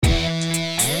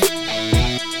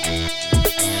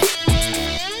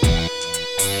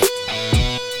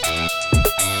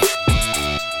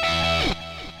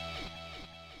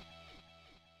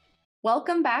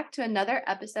Welcome back to another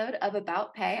episode of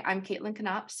About Pay. I'm Caitlin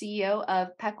Knopp, CEO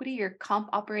of Pequity, your comp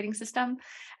operating system.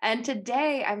 And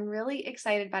today I'm really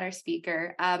excited about our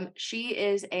speaker. She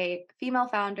is a female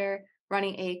founder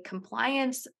running a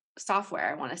compliance software,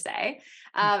 I want to say,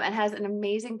 and has an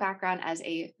amazing background as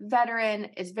a veteran,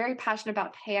 is very passionate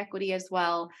about pay equity as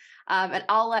well. And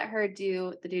I'll let her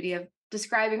do the duty of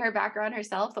describing her background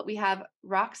herself, but we have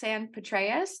Roxanne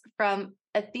Petraeus from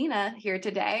Athena here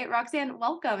today. Roxanne,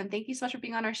 welcome, and thank you so much for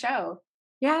being on our show.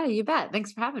 Yeah, you bet.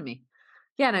 Thanks for having me.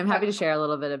 Yeah, and I'm Uh, happy to share a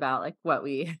little bit about like what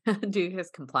we do because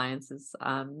compliance is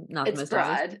not the It's most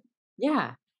obvious. broad.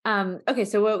 Yeah. Okay,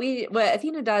 so what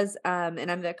Athena does,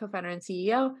 and I'm the co-founder and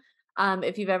CEO.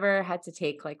 If you've ever had to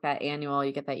take like that annual,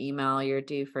 you get that email, you're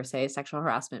due for say sexual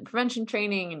harassment prevention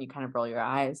training, and you kind of roll your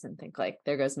eyes and think like,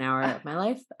 there goes an hour of my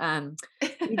life.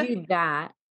 We do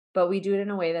that, but we do it in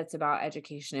a way that's about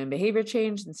education and behavior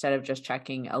change instead of just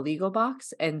checking a legal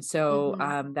box. And so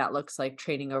Mhm. that looks like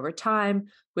training over time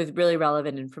with really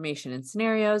relevant information and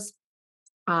scenarios,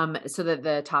 so that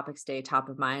the topics stay top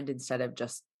of mind instead of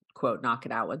just quote knock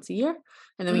it out once a year.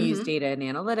 And then we use Mhm. data and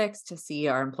analytics to see,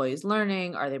 are employees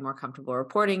learning, are they more comfortable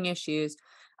reporting issues,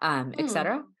 et Hmm.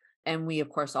 cetera. And we of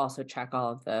course also check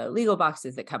all of the legal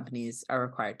boxes that companies are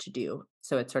required to do.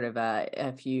 So it's sort of a,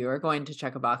 if you are going to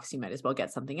check a box, you might as well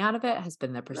get something out of it, has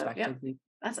been the Yep. perspective we.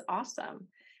 That's awesome.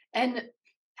 And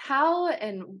how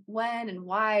and when and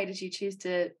why did you choose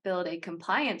to build a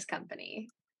compliance company?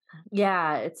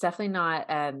 Yeah, it's definitely not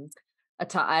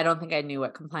I don't think I knew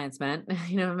what compliance meant,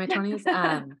 in my 20s.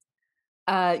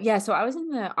 Yeah, so I was in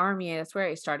the army. That's where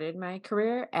I started my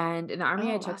career. And in the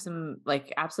army, I Oh, took wow. some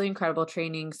like absolutely incredible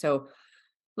training. So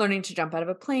learning to jump out of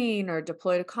a plane or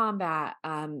deploy to combat.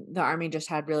 The army just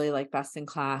had really like best in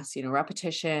class,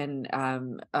 repetition,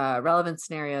 relevant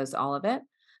scenarios, all of it.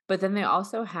 But then they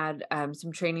also had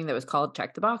some training that was called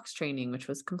check the box training, which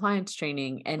was compliance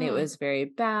training. And it Hmm. was very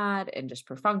bad and just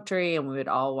perfunctory. And we would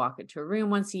all walk into a room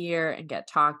once a year and get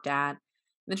talked at.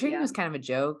 The training Yeah. was kind of a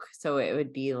joke. So it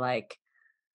would be like,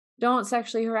 don't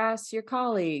sexually harass your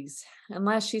colleagues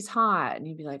unless she's hot. And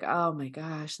you'd be like, oh my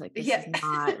gosh, like this is Yeah.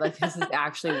 not like this is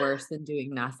actually worse than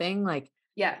doing nothing. Like,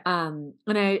 Yeah. and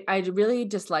I really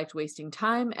disliked wasting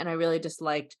time, and I really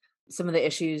disliked some of the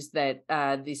issues that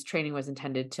this training was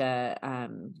intended to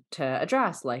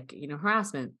address, like,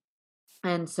 harassment.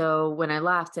 And so when I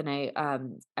left and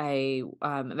I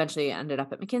eventually ended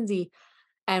up at McKinsey,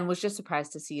 and was just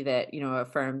surprised to see that, a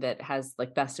firm that has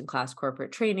like best in class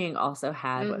corporate training also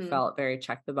had what Hmm. felt very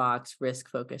check the box, risk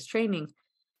focused training.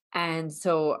 And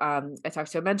so I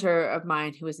talked to a mentor of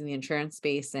mine who was in the insurance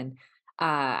space, and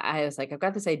I was like, I've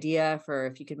got this idea for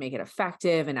if you could make it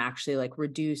effective and actually like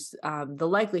reduce the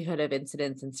likelihood of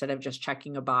incidents instead of just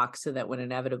checking a box, so that when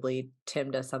inevitably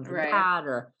Tim does something Right. bad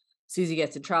or Susie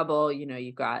gets in trouble,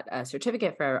 you've got a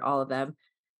certificate for all of them.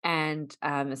 And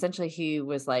essentially, he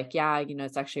was like, "Yeah,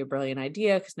 it's actually a brilliant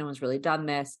idea because no one's really done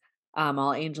this.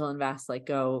 I'll angel invest, like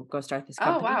go start this Oh,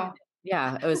 company." wow.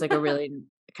 Yeah, it was like a really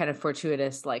kind of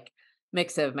fortuitous like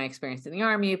mix of my experience in the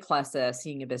army plus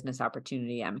seeing a business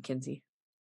opportunity at McKinsey.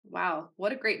 Wow.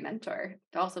 What a great mentor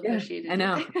to also Yeah, push you to I do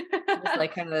know. Just that.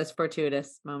 like kind of those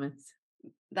fortuitous moments.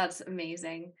 That's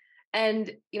amazing.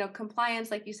 And,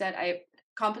 compliance, like you said, I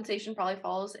compensation probably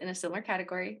falls in a similar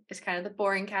category. It's kind of the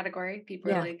boring category.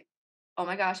 People are Yeah, like, "Oh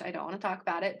my gosh, I don't want to talk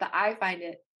about it." But I find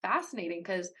it fascinating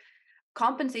because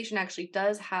compensation actually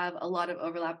does have a lot of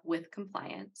overlap with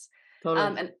compliance.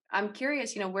 totally. And I'm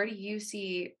curious, where do you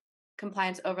see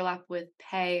compliance overlap with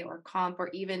pay or comp or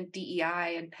even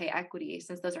DEI and pay equity,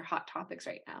 since those are hot topics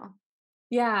right now?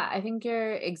 Yeah, I think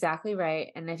you're exactly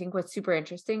right. And I think what's super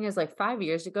interesting is like 5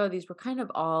 years ago, these were kind of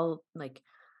all like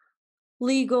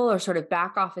legal or sort of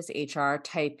back office HR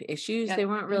type issues. They Yep.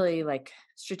 weren't really like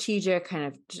strategic, kind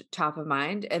of top of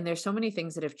mind. And there's so many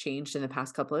things that have changed in the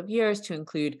past couple of years, to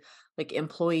include like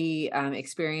employee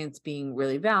experience being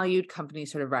really valued,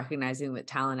 companies sort of recognizing that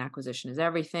talent acquisition is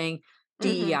everything,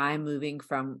 Mm-hmm. DEI moving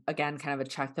from, again, kind of a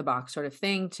check the box sort of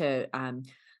thing to,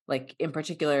 like in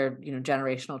particular,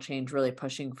 generational change, really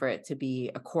pushing for it to be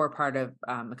a core part of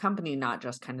a company, not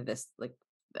just kind of this like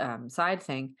side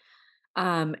thing.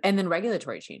 And then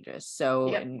regulatory changes.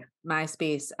 So Yep. in my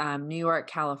space, New York,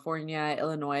 California,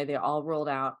 Illinois, they all rolled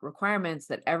out requirements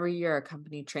that every year a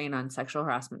company train on sexual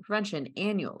harassment prevention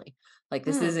annually. Like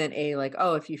this Hmm. isn't a like,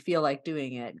 oh, if you feel like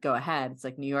doing it, go ahead. It's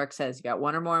like New York says you got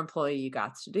one or more employee, you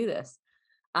got to do this.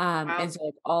 And Wow. so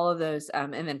like all of those,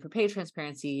 and then for pay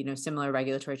transparency, similar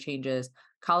regulatory changes,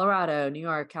 Colorado, New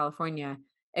York, California,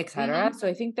 et cetera. Mm-hmm. So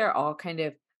I think they're all kind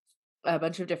of a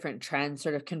bunch of different trends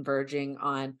sort of converging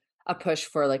on a push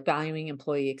for like valuing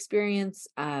employee experience,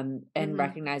 and Mhm.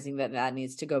 recognizing that that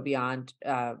needs to go beyond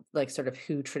like sort of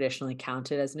who traditionally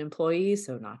counted as an employee.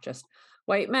 So not just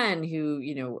white men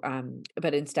who,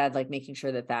 but instead like making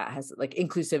sure that that has like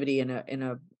inclusivity in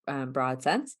a broad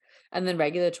sense, and then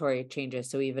regulatory changes.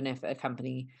 So even if a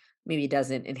company maybe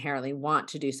doesn't inherently want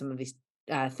to do some of these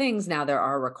things, now there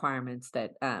are requirements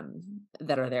that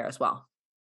are there as well.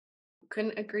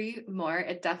 Couldn't agree more.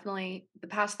 It definitely the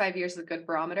past 5 years is a good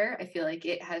barometer. I feel like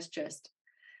it has just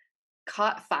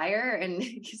caught fire and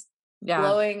just Yeah,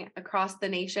 blowing across the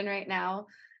nation right now.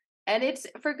 And it's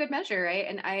for good measure, right?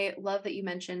 And I love that you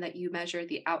mentioned that you measure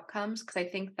the outcomes because I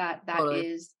think that that totally.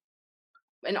 is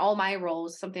in all my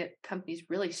roles something that companies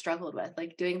really struggled with,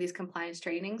 like doing these compliance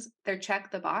trainings. They're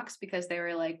check the box because they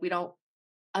were like, we don't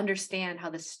understand how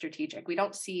this is strategic. We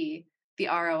don't see the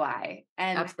ROI,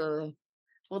 and Absolutely.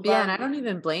 would Yeah, and love. I don't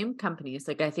even blame companies.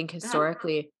 Like, I think uh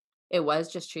historically it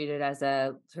was just treated as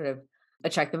a sort of a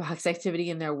check the box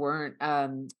activity, and there weren't.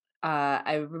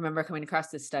 I remember coming across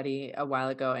this study a while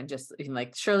ago and just being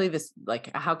like, surely this, like,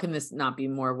 how can this not be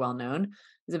more well known?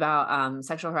 It's about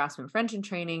sexual harassment prevention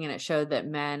training, and it showed that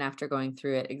men, after going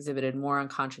through it, exhibited more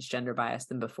unconscious gender bias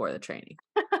than before the training.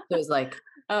 So it was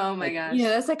oh my gosh.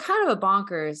 that's like kind of a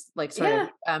bonkers like sort of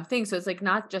Yeah. thing. So it's like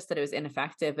not just that it was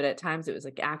ineffective, but at times it was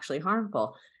like actually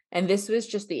harmful. And this was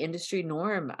just the industry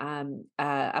norm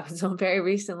up until very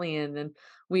recently. And then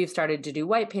we've started to do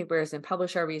white papers and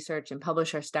publish our research and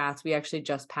publish our stats. We actually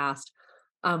just passed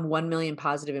 1 million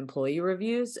positive employee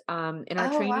reviews in our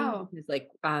Oh training, wow. because like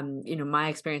my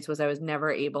experience was I was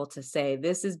never able to say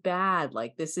this is bad,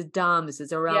 like this is dumb, this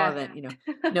is Yeah. irrelevant.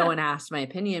 No one asked my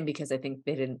opinion because I think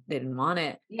they didn't want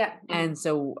it. Yeah. And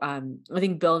so I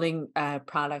think building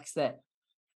products that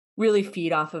really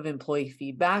feed off of employee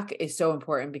feedback is so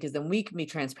important, because then we can be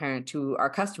transparent to our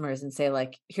customers and say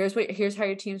like, here's how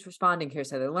your team's responding,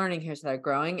 here's how they're learning, here's how they're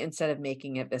growing, instead of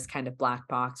making it this kind of black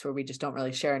box where we just don't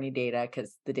really share any data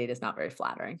because the data is not very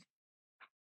flattering.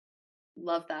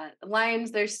 Love that.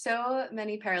 Lions, there's so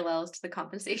many parallels to the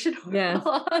compensation Yes.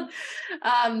 world.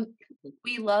 um,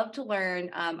 we love to learn.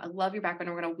 I love your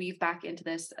background. We're going to weave back into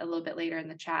this a little bit later in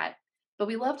the chat, but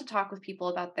we love to talk with people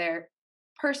about their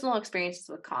personal experiences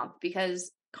with comp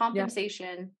because Yeah.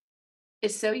 compensation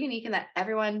is so unique in that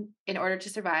everyone, in order to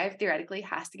survive, theoretically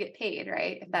has to get paid,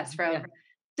 right? If that's Yeah. from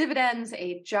dividends,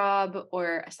 a job,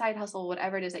 or a side hustle,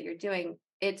 whatever it is that you're doing,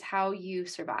 it's how you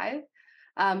survive.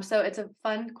 So it's a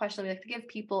fun question we like to give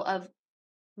people of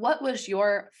what was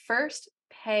your first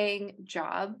paying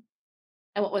job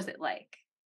and what was it like?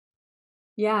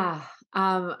 Yeah.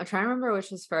 I'm trying to remember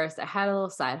which was first. I had a little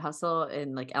side hustle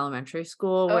in like elementary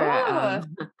school where Oh,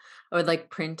 I would like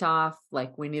print off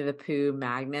like Winnie the Pooh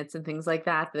magnets and things like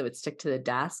that would stick to the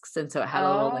desks. And so it had a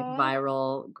little like oh,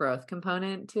 viral growth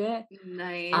component to it.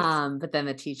 nice. But then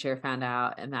the teacher found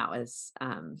out, and that was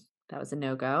a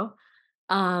no-go.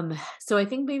 So I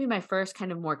think maybe my first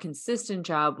kind of more consistent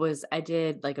job was I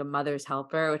did like a mother's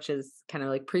helper, which is kind of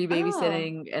like Oh,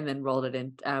 pre-babysitting, and then rolled it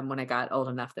in when I got old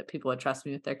enough that people would trust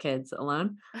me with their kids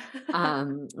alone.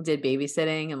 Did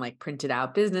babysitting and like printed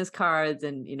out business cards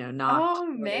and, knocked oh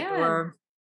door to man. door.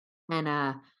 And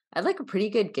I had like a pretty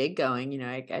good gig going.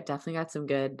 I definitely got some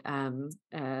good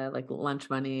like lunch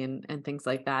money and things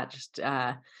like that. Just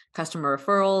customer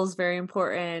referrals, very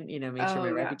important, made sure Oh my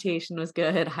yeah. reputation was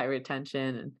good, high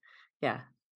retention, and yeah.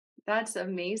 That's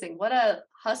amazing. What a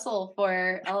hustle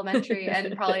for elementary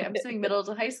and probably I'm assuming middle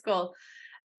to high school.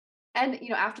 And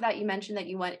after that, you mentioned that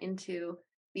you went into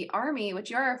the army, which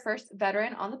you're our first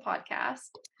veteran on the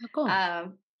podcast. Oh, cool.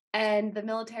 Um, and the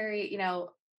military,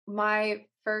 my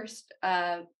first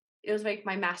it was like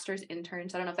my master's intern.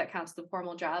 So I don't know if that counts as the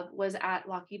formal job, was at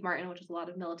Lockheed Martin, which is a lot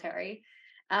of military.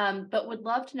 But would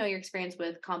love to know your experience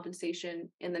with compensation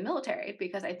in the military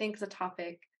because I think it's a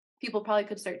topic people probably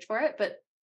could search for it, but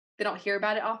they don't hear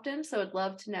about it often. So I'd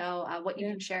love to know what you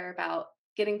Yeah. can share about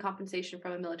getting compensation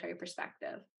from a military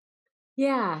perspective.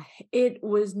 Yeah, it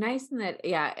was nice in that,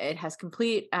 yeah, it has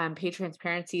complete pay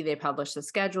transparency. They publish the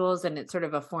schedules, and it's sort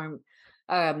of a form.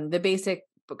 The basic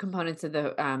components of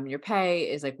the your pay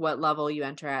is like what level you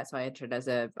enter at. So I entered as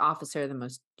a officer, the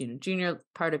most junior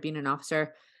part of being an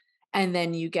officer, and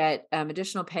then you get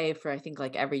additional pay for I think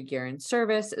like every year in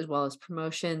service, as well as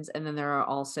promotions. And then there are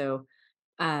also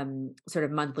sort of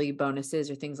monthly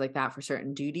bonuses or things like that for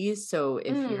certain duties. So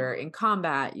if Mm. you're in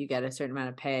combat, you get a certain amount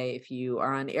of pay. If you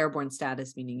are on airborne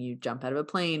status, meaning you jump out of a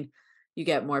plane, you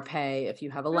get more pay. If you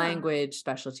have a Oh, language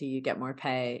specialty, you get more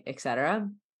pay, etc.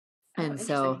 oh, And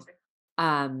so interesting.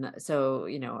 So,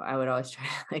 I would always try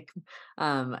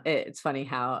to it's funny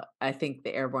how I think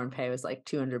the airborne pay was like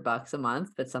 $200 a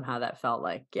month, but somehow that felt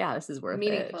like, yeah, this is worth it.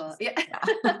 Meaningful. Just, Yeah.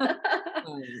 yeah.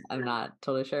 I'm not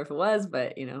totally sure if it was,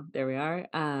 but there we are.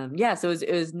 Yeah, so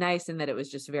it was nice in that it was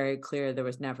just very clear. There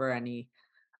was never any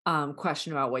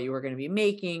question about what you were going to be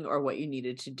making or what you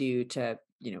needed to do to,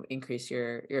 increase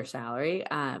your salary.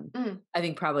 Mm, I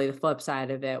think probably the flip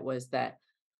side of it was that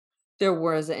there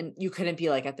was and you couldn't be,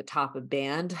 like, at the top of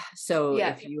band. So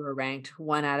yeah. if you were ranked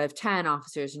 1 out of 10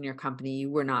 officers in your company,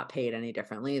 you were not paid any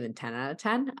differently than 10 out of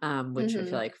 10, which I feel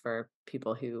Hmm. like for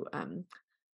people who,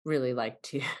 really like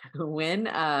to win,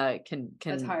 That's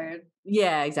can hard.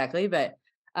 yeah, exactly, but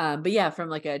yeah, from,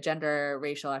 like, a gender,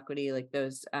 racial equity, like,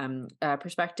 those,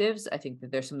 perspectives, I think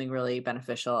that there's something really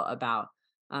beneficial about,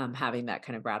 having that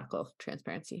kind of radical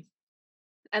transparency.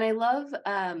 And I love,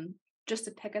 just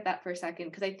to pick at that for a second,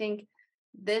 because I think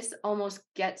this almost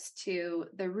gets to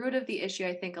the root of the issue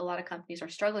I think a lot of companies are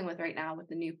struggling with right now with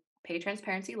the new pay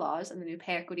transparency laws and the new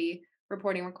pay equity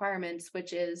reporting requirements,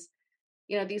 which is,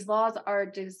 these laws are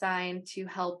designed to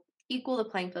help equal the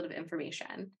playing field of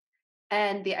information.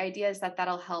 And the idea is that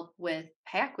that'll help with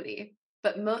pay equity.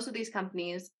 But most of these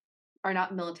companies are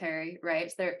not military, right?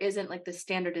 So there isn't like the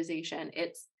standardization,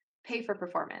 it's pay for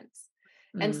performance.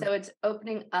 And Mm, so it's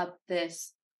opening up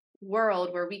this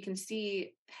world where we can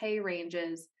see pay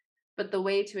ranges, but the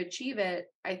way to achieve it,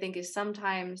 I think, is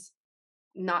sometimes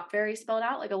not very spelled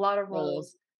out. Like a lot of totally.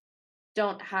 roles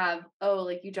don't have, oh,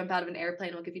 like you jump out of an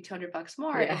airplane, we'll give you $200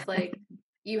 more. Yeah. It's like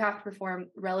you have to perform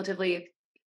relatively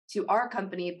to our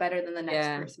company better than the next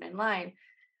Yeah. person in line.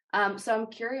 So I'm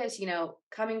curious,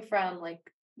 coming from like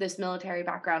this military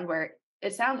background where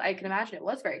it sounds, I can imagine it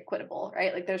was very equitable,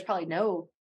 right? Like there's probably no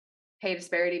pay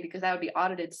disparity because that would be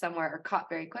audited somewhere or caught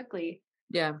very quickly.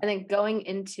 Yeah. And then going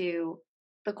into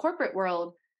the corporate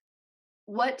world,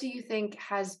 what do you think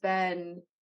has been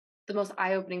the most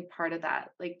eye-opening part of that?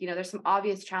 Like, there's some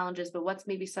obvious challenges, but what's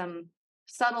maybe some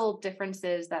subtle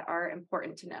differences that are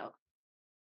important to note?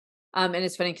 And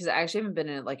it's funny because I actually haven't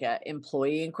been like a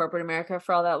employee in corporate America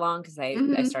for all that long because I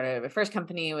Hmm. started my first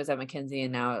company was at McKinsey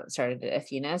and now started at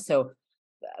Athena. So,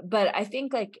 but I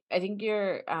think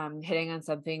you're hitting on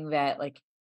something that like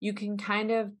you can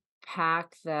kind of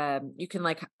you can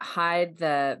like hide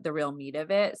the real meat of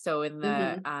it. So in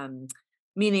the Hmm.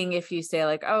 meaning if you say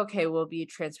like, oh, okay, we'll be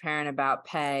transparent about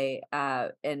pay,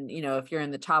 and if you're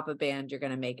in the top of band, you're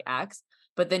going to make X,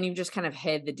 but then you just kind of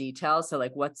hid the details. So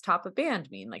like, what's top of band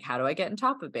mean? Like, how do I get in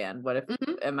top of band? What if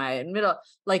Hmm. am I in middle?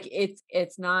 Like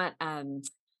it's not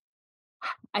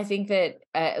I think that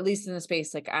at least in the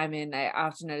space like I'm in, I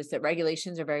often notice that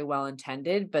regulations are very well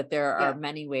intended, but there are Yeah.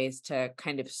 many ways to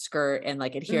kind of skirt and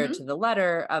like adhere Hmm. to the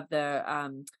letter of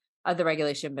the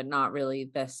regulation, but not really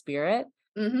the spirit.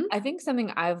 Hmm. I think something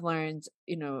I've learned,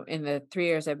 in the 3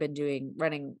 years I've been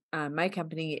running my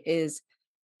company is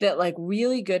that like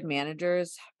really good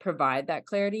managers provide that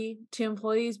clarity to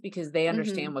employees because they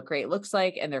understand Hmm. what great looks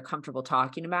like and they're comfortable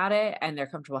talking about it and they're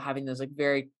comfortable having those like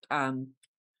very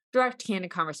direct candid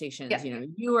conversations. Yeah.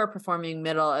 You are performing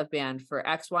middle of band for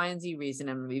X, Y, and Z reason.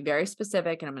 I'm going to be very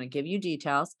specific and I'm going to give you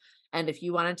details. And if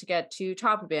you wanted to get to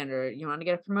top of band or you want to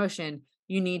get a promotion,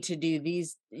 you need to do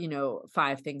these,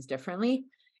 5 things differently.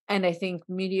 And I think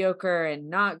mediocre and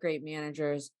not great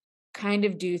managers kind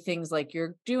of do things like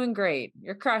you're doing great,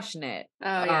 you're crushing it,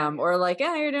 Oh, yeah. or like,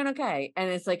 yeah, you're doing okay. And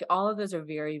it's like all of those are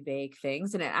very vague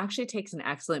things. And it actually takes an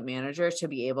excellent manager to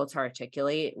be able to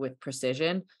articulate with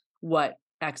precision what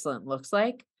excellent looks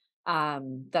like.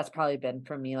 That's probably been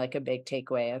for me like a big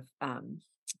takeaway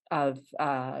of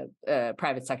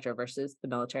private sector versus the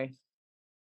military.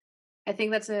 I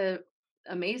think that's a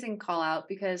amazing call out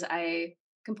because I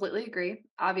completely agree.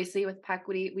 Obviously, with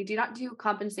Pequity, we do not do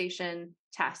compensation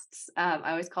tests.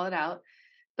 I always call it out,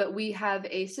 but we have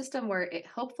a system where it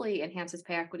hopefully enhances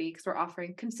pay equity because we're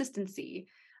offering consistency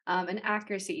and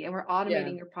accuracy, and we're Yeah.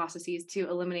 automating your processes to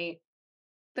eliminate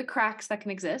the cracks that can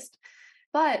exist.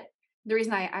 But the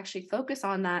reason I actually focus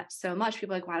on that so much,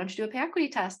 people are like, why don't you do a pay equity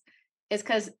test? Is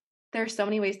because there's so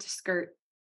many ways to skirt,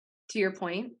 to your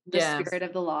point, the Yeah. spirit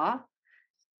of the law.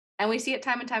 And we see it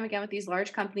time and time again with these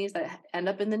large companies that end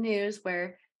up in the news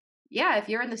where, yeah, if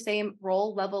you're in the same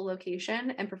role, level,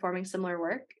 location, and performing similar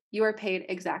work, you are paid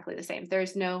exactly the same.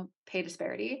 There's no pay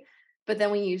disparity. But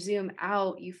then when you zoom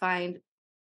out, you find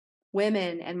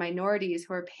women and minorities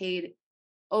who are paid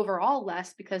overall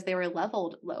less because they were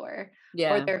leveled lower or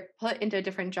Yeah. they're put into a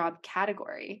different job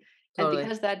category. And Totally.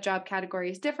 because that job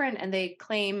category is different and they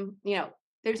claim,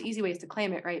 there's easy ways to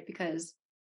claim it, right? Because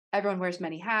everyone wears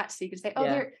many hats. So you can say, oh,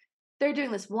 Yeah. they're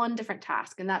doing this one different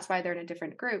task and that's why they're in a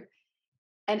different group.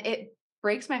 And it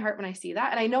breaks my heart when I see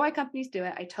that. And I know why companies do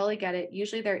it. I totally get it.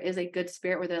 Usually there is a good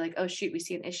spirit where they're like, oh shoot, we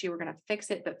see an issue, we're gonna fix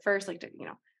it. But first, like to,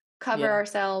 cover Yeah.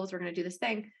 ourselves, we're gonna do this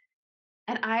thing.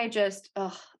 And I just,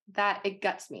 that it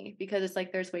guts me because it's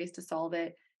like there's ways to solve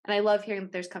it. And I love hearing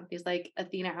that there's companies like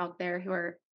Athena out there who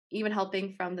are even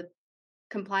helping from the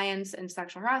compliance and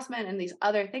sexual harassment and these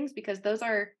other things, because those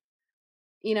are,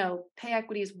 pay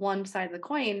equity is one side of the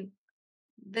coin.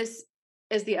 This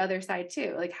is the other side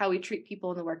too, like how we treat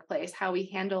people in the workplace, how we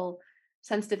handle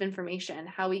sensitive information,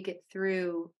 how we get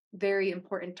through very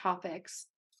important topics,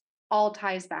 all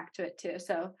ties back to it too.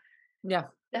 So Yeah.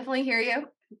 definitely hear you.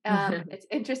 It's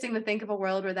interesting to think of a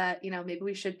world where that, maybe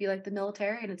we should be like the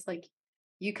military and it's like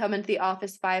you come into the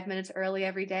office 5 minutes early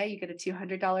every day, you get a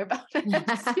 $200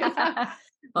 bonus. Maybe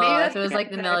Well, if that's it the was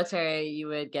like the answer. military, you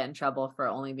would get in trouble for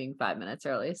only being 5 minutes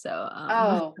early. So,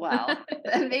 Oh, well,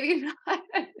 maybe not.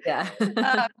 yeah.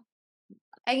 Um,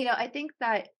 and, I think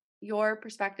that your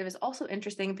perspective is also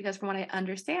interesting because from what I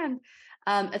understand,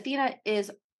 Athena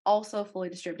is also fully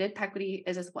distributed. Pequity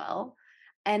is as well.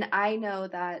 And I know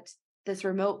that this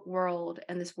remote world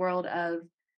and this world of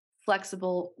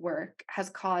flexible work has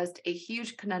caused a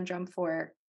huge conundrum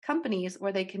for companies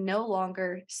where they can no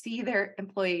longer see their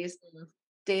employees Mhm.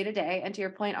 day to day. And to your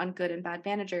point on good and bad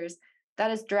managers, that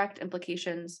has direct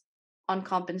implications on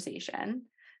compensation.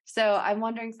 So I'm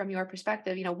wondering from your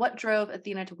perspective, what drove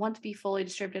Athena to want to be fully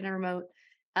distributed and remote?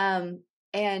 Um,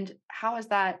 and how has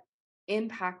that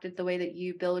impacted the way that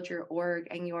you build your org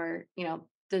and your,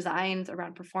 designs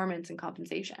around performance and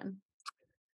compensation?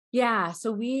 Yeah,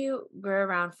 so we were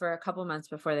around for a couple months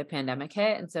before the pandemic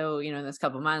hit. And so, in those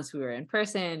couple months we were in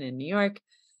person in New York.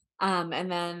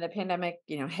 And then the pandemic,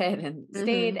 hit and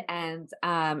stayed.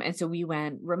 Hmm. And so we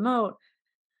went remote.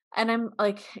 And I'm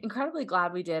like incredibly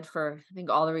glad we did for I think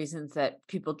all the reasons that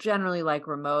people generally like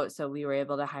remote. So we were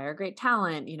able to hire great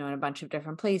talent, in a bunch of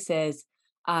different places.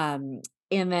 Um,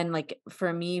 and then like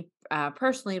for me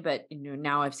personally, but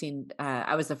now I've seen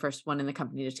I was the first one in the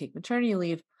company to take maternity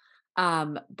leave.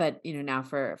 But now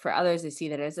for others, I see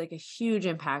that as like a huge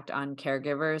impact on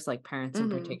caregivers, like parents in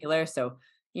Hmm. particular. So,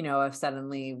 if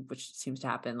suddenly, which seems to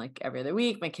happen like every other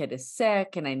week, my kid is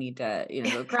sick and I need to,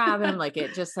 go grab him, like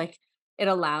it just like it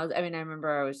allows, I mean, I remember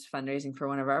I was fundraising for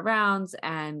one of our rounds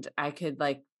and I could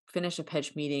like finish a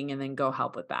pitch meeting and then go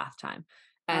help with bath time.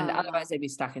 And Oh, wow. otherwise I'd be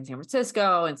stuck in San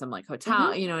Francisco in some like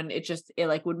hotel, Hmm. and it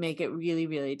like would make it really,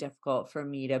 really difficult for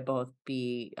me to both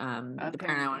be A the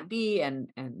parent I want to parent. be and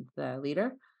the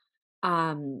leader.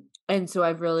 And so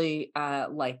I've really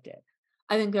liked it.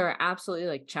 I think there are absolutely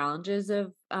like challenges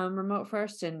of remote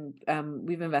first, and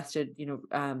we've invested,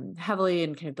 heavily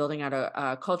in kind of building out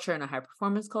a culture and a high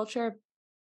performance culture.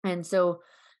 And so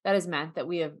that has meant that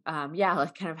we have,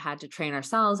 like kind of had to train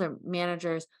ourselves, our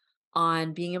managers,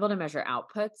 on being able to measure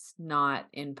outputs, not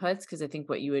inputs. Cause I think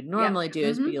what you would Yep. normally do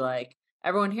is Hmm. be like,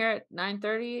 everyone here at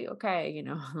 9:30, okay,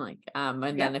 like, and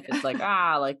then Yep. if it's like,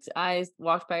 like I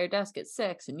walked by your desk at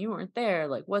 6 and you weren't there,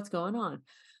 like what's going on?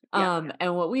 Yep.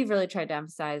 And what we've really tried to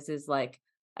emphasize is like,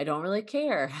 I don't really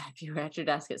care if you were at your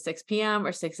desk at 6 p.m.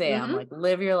 or 6 a.m., Hmm. like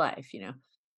live your life.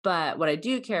 But what I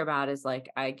do care about is like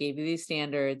I gave you these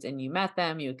standards and you met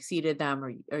them, you exceeded them,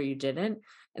 or you didn't.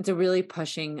 And so really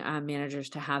pushing managers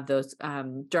to have those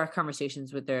direct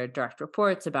conversations with their direct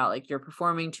reports about like you're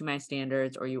performing to my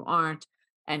standards or you aren't,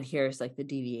 and here's like the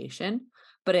deviation.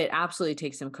 But it absolutely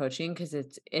takes some coaching because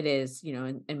it is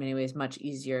in many ways much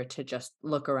easier to just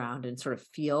look around and sort of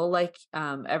feel like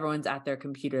everyone's at their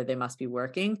computer, they must be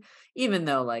working, even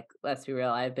though like let's be real,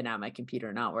 I've been at my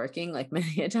computer not working like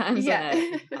many a times when Yeah.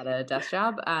 I had a desk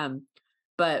job.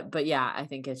 But yeah, I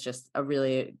think it's just a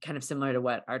really kind of similar to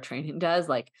what our training does,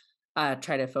 like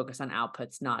try to focus on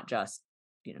outputs, not just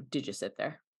did you sit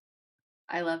there.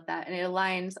 I love that. And it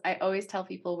aligns. I always tell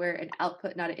people we're an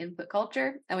output, not an input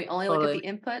culture. And we only look at the Totally.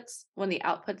 inputs when the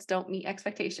outputs don't meet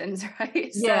expectations,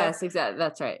 right? So Yes, exactly,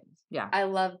 that's right. Yeah. I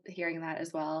love hearing that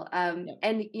as well. Yeah.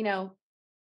 And,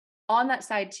 on that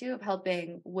side too of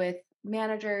helping with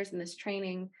managers and this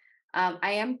training,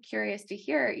 I am curious to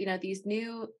hear,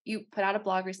 you put out a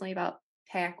blog recently about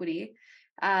pay equity,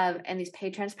 and these pay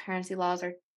transparency laws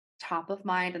are top of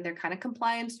mind and they're kind of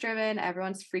compliance driven.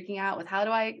 Everyone's freaking out with how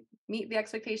do I meet the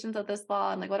expectations of this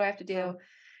law and like what do I have to Yeah.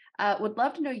 do? Would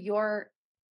love to know your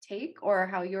take or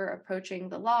how you're approaching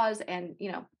the laws and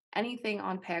anything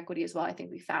on pay equity as well. I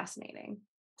think would be fascinating.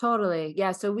 Totally.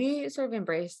 Yeah. So we sort of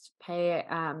embraced pay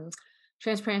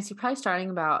transparency probably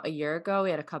starting about a year ago. We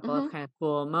had a couple of Hmm. kind of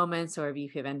cool moments. So our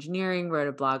VP of engineering wrote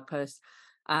a blog post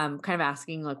kind of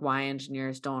asking like why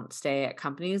engineers don't stay at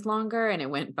companies longer, and it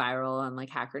went viral on like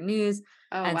Hacker News.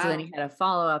 Oh, And so then wow. he had a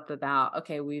follow up about,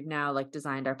 okay, we've now like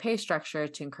designed our pay structure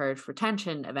to encourage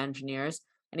retention of engineers,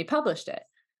 and he published it.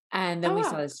 And then Oh, we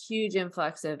saw wow. this huge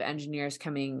influx of engineers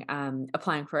coming,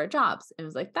 applying for our jobs. It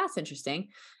was like, that's interesting.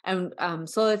 And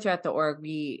slowly throughout the org,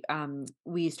 we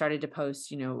started to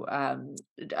post,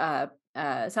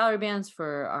 salary bands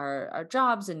for our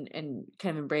jobs, and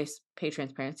kind of embrace pay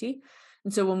transparency.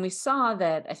 And so when we saw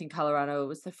that, I think Colorado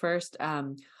was the first,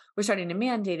 we're starting to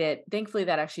mandate it. Thankfully,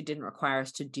 that actually didn't require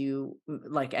us to do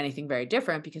like anything very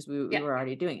different, because we Yeah. were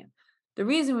already doing it. The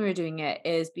reason we were doing it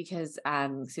is because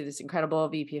see this incredible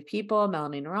VP of people,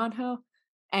 Melanie Naranjo,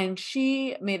 and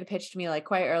she made the pitch to me like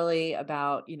quite early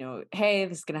about, hey,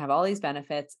 this is going to have all these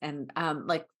benefits. And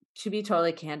like, to be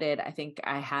totally candid, I think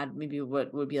I had maybe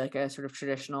what would be like a sort of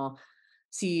traditional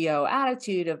CEO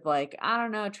attitude of like, I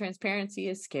don't know, transparency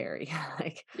is scary.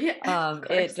 Like, Yeah. Of it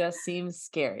course. just seems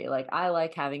scary. Like, I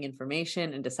like having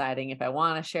information and deciding if I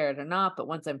want to share it or not. But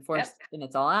once I'm Yep. forced and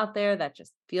it's all out there, that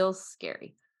just feels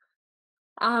scary.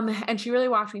 And she really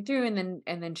walked me through, and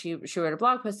then she wrote a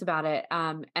blog post about it.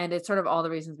 And it's sort of all the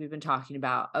reasons we've been talking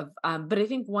about but I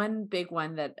think one big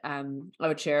one that I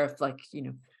would share, if like,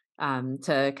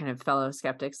 to kind of fellow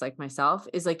skeptics like myself,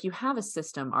 is like, you have a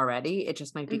system already. It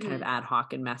just might be kind of Hmm. ad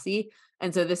hoc and messy.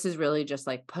 And so this is really just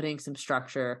like putting some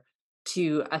structure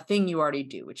to a thing you already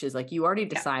do, which is like, you already Yeah.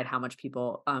 decide how much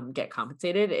people get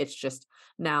compensated. It's just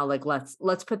now like,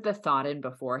 let's put the thought in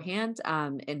beforehand,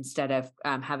 instead of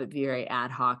have it be very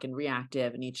ad hoc and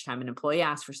reactive, and each time an employee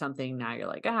asks for something, now you're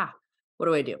like, what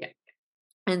do I do? Yeah.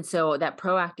 And so that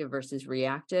proactive versus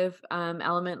reactive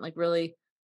element like really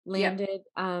Yep.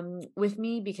 landed with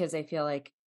me, because I feel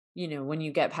like, when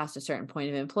you get past a certain point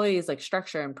of employees, like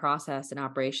structure and process and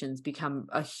operations become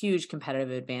a huge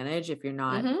competitive advantage if you're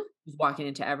not Hmm. just walking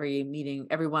into every meeting,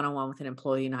 every one-on-one with an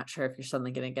employee, not sure if you're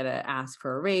suddenly going to get a ask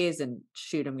for a raise, and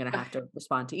shoot, I'm going to have to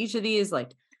respond to each of these.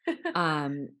 Like,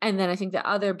 and then I think the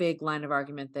other big line of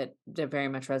argument that very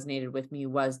much resonated with me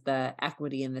was the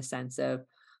equity, in the sense of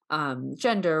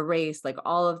gender, race, like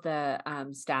all of the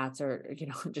stats are,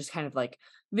 just kind of like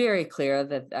very clear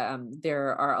that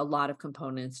there are a lot of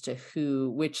components to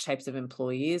which types of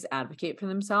employees advocate for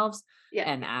themselves Yeah.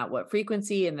 and at what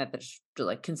frequency, and that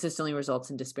like consistently results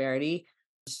in disparity.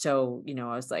 So,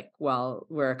 I was like, well,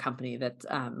 we're a company that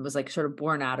was like sort of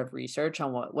born out of research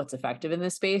on what's effective in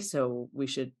this space. So we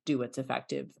should do what's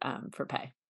effective for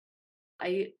pay.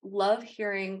 I love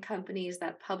hearing companies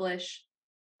that publish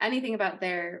anything about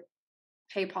their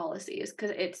pay policies,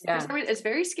 because it's for Yeah. some reason it's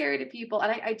very scary to people,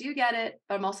 and I do get it,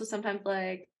 but I'm also sometimes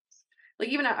like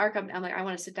even at our company, I'm like, I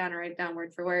want to sit down and write it down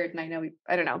word for word, and I know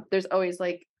I don't know. There's always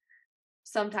like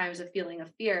sometimes a feeling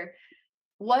of fear.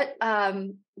 What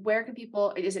where can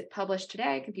people, is it published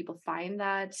today? Can people find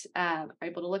that? Are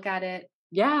able to look at it?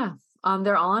 Yeah.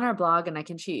 They're all on our blog, and I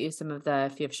can shoot you some of the,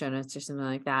 if you have show notes or something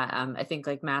like that. I think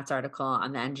like Matt's article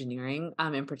on the engineering,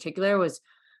 in particular, was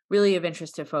really of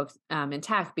interest to folks in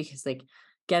tech, because like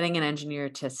getting an engineer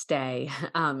to stay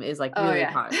is like Oh really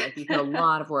yeah. hard. Like, you put a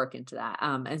lot of work into that.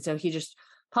 And so he just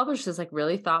published this like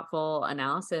really thoughtful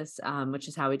analysis, which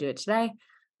is how we do it today.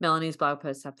 Melanie's blog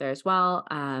post up there as well.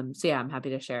 So yeah, I'm happy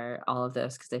to share all of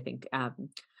this, because I think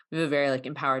we have a very like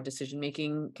empowered decision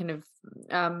making kind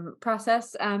of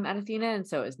process at Athena, and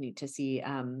so it was neat to see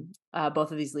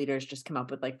both of these leaders just come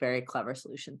up with like very clever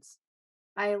solutions.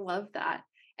 I love that.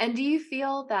 And do you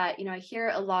feel that, I hear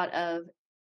a lot of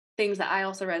things that I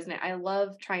also resonate. I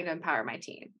love trying to empower my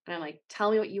team. And I'm like,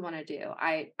 tell me what you want to do.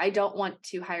 I don't want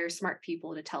to hire smart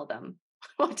people to tell them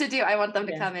what to do. I want them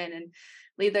to Yeah. come in and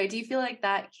lead there. Do you feel like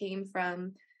that came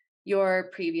from your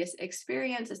previous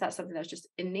experience? Is that something that's just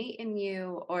innate in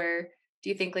you? Or do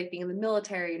you think like being in the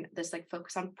military and this like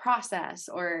focus on process,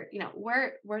 or,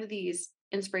 where do these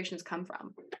inspirations come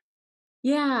from?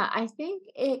 Yeah, I think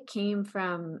it came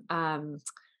from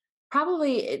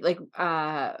probably like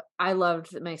I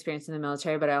loved my experience in the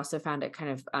military, but I also found it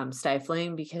kind of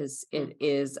stifling, because Mm. it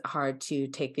is hard to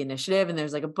take the initiative, and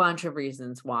there's like a bunch of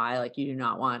reasons why. Like, you do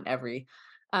not want every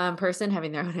person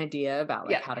having their own idea about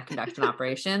like Yeah. how to conduct an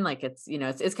operation. Like, it's,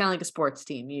 it's kind of like a sports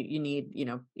team. You need, You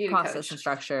need a process and coach.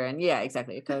 structure, and yeah,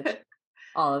 exactly, a coach,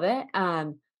 all of it.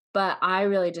 But I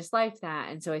really disliked that.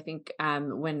 And so I think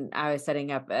when I was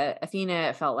setting up Athena,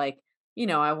 it felt like,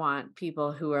 I want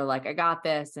people who are like, I got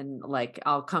this, and like,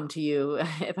 I'll come to you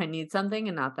if I need something,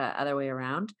 and not the other way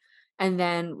around. And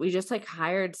then we just like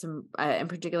hired some, in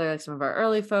particular, like some of our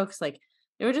early folks, like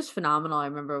they were just phenomenal. I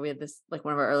remember we had this, like,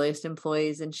 one of our earliest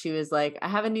employees, and she was like, "I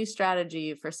have a new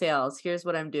strategy for sales. Here's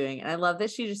what I'm doing." And I love that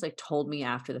she just like told me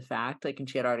after the fact, like, and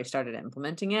she had already started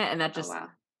implementing it. And that Oh, just, wow.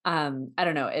 I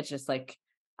don't know, it's just like,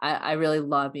 I really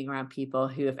love being around people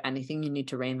who, if anything, you need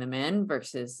to rein them in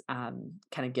versus kind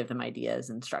of give them ideas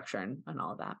and structure and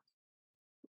all of that.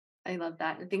 I love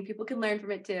that. I think people can learn from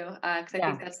it too, because I think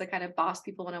Yeah. that's the kind of boss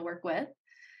people want to work with.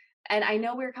 And I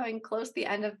know we're coming close to the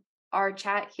end of our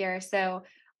chat here. So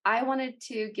I wanted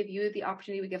to give you the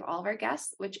opportunity we give all of our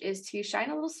guests, which is to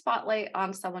shine a little spotlight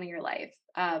on someone in your life.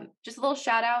 Just a little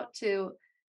shout out to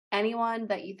anyone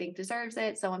that you think deserves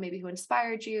it, someone maybe who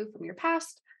inspired you from your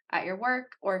past at your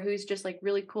work, or who's just like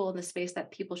really cool in the space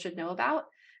that people should know about.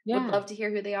 Would Yeah. love to hear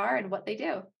who they are and what they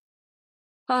do.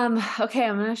 Okay,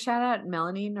 I'm gonna shout out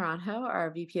Melanie Naranjo,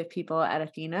 our VP of People at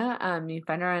Athena. You can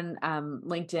find her on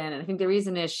LinkedIn, and I think the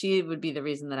reason is she would be the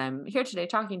reason that I'm here today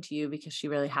talking to you, because she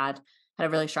really had a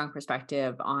really strong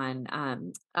perspective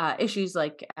on issues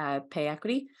like pay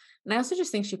equity, and I also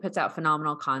just think she puts out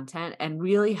phenomenal content and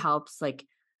really helps, like,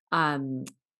 um,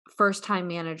 first time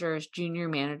managers, junior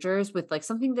managers with like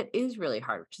something that is really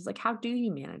hard, which is like, how do you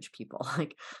manage people?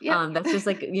 Like, Yep. that's just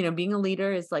like, being a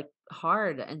leader is like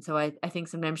hard. And so I think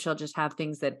sometimes she'll just have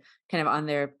things that kind of on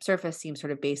their surface seem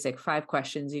sort of basic, 5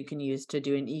 questions you can use to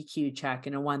do an EQ check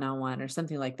in a one-on-one or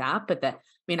something like that. But that, I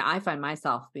mean, I find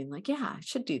myself being like, yeah, I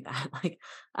should do that. Like,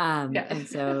 Yeah. and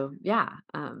so, yeah,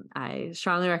 I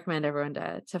strongly recommend everyone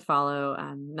to follow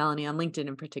Melanie on LinkedIn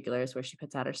in particular, is where she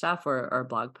puts out her stuff, or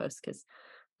blog posts, because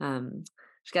um,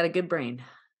 she's got a good brain.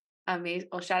 Amazing.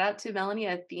 Well, shout out to Melanie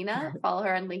Athena. Follow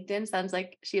her on LinkedIn. Sounds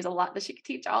like she has a lot that she could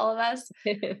teach all of us.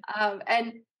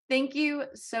 And thank you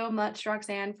so much,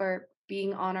 Roxanne, for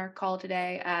being on our call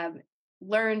today.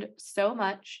 Learned so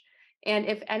much. And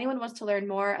if anyone wants to learn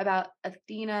more about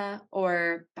Athena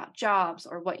or about jobs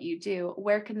or what you do,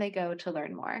 where can they go to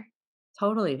learn more?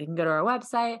 Totally. They can go to our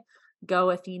website,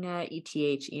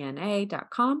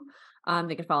 goathena.com.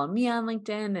 They can follow me on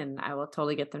LinkedIn, and I will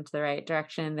totally get them to the right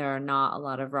direction. There are not a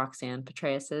lot of Roxanne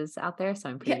Petreuses out there, so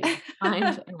I'm pretty Yeah. easy to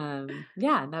find.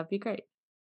 Yeah, that'd be great.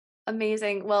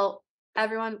 Amazing. Well,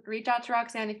 everyone, reach out to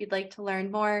Roxanne if you'd like to learn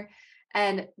more.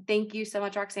 And thank you so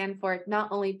much, Roxanne, for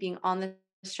not only being on the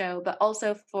show, but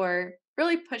also for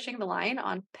really pushing the line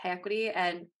on pay equity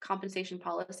and compensation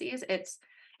policies. It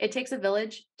takes a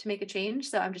village to make a change.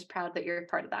 So I'm just proud that you're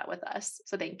part of that with us.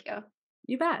 So thank you.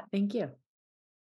 You bet. Thank you.